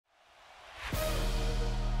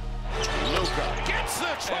Luka gets the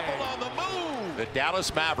triple on the move. The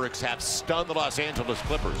Dallas Mavericks have stunned the Los Angeles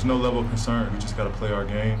Clippers. There's no level of concern. We just got to play our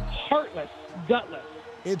game. Heartless, gutless.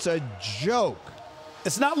 It's a joke.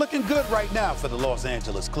 It's not looking good right now for the Los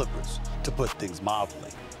Angeles Clippers, to put things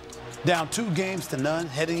mildly. Down 2-0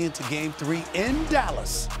 heading into Game 3 in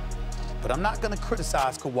Dallas. But I'm not going to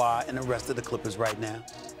criticize Kawhi and the rest of the Clippers right now.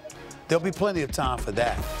 There'll be plenty of time for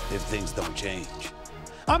that if things don't change.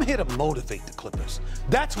 I'm here to motivate the Clippers.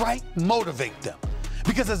 That's right, motivate them.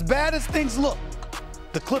 Because as bad as things look,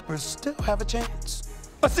 the Clippers still have a chance.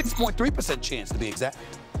 A 6.3% chance to be exact.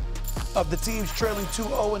 Of the teams trailing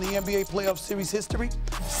 2-0 in the NBA playoff series history,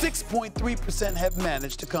 6.3% have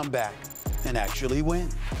managed to come back and actually win.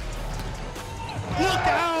 Look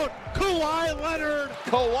out! Kawhi Leonard!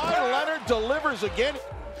 Kawhi Leonard delivers again.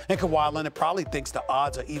 And Kawhi Leonard probably thinks the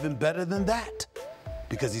odds are even better than that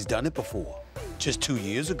because he's done it before, just 2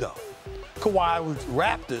 years ago. Kawhi's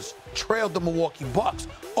Raptors trailed the Milwaukee Bucks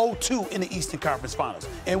 0-2 in the Eastern Conference Finals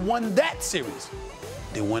and won that series.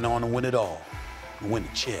 They went on to win it all and win the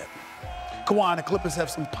chip. Kawhi and the Clippers have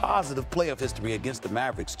some positive playoff history against the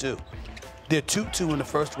Mavericks, too. They're 2-2 in the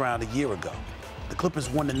first round a year ago. The Clippers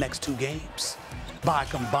won the next 2 games by a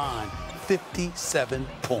combined 57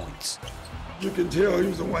 points. You can tell he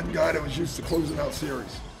was the one guy that was used to closing out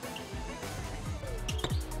series.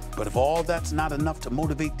 But if all that's not enough to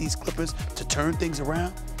motivate these Clippers to turn things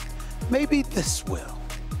around, maybe this will.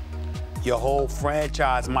 Your whole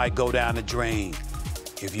franchise might go down the drain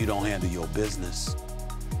if you don't handle your business.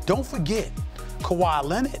 Don't forget, Kawhi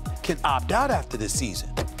Leonard can opt out after this season.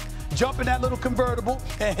 Jump in that little convertible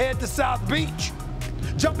and head to South Beach.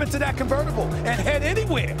 Jump into that convertible and head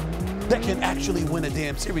anywhere that can actually win a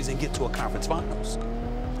damn series and get to a conference finals.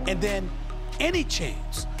 And then any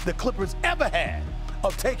chance the Clippers ever had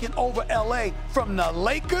of taking over LA from the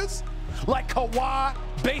Lakers, like Kawhi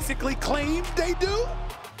basically claimed they do,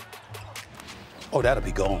 oh, that'll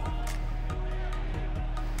be gone.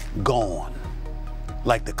 Gone.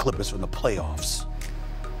 Like the Clippers from the playoffs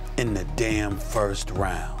in the damn first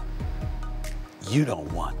round. You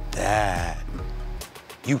don't want that.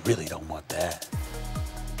 You really don't want that.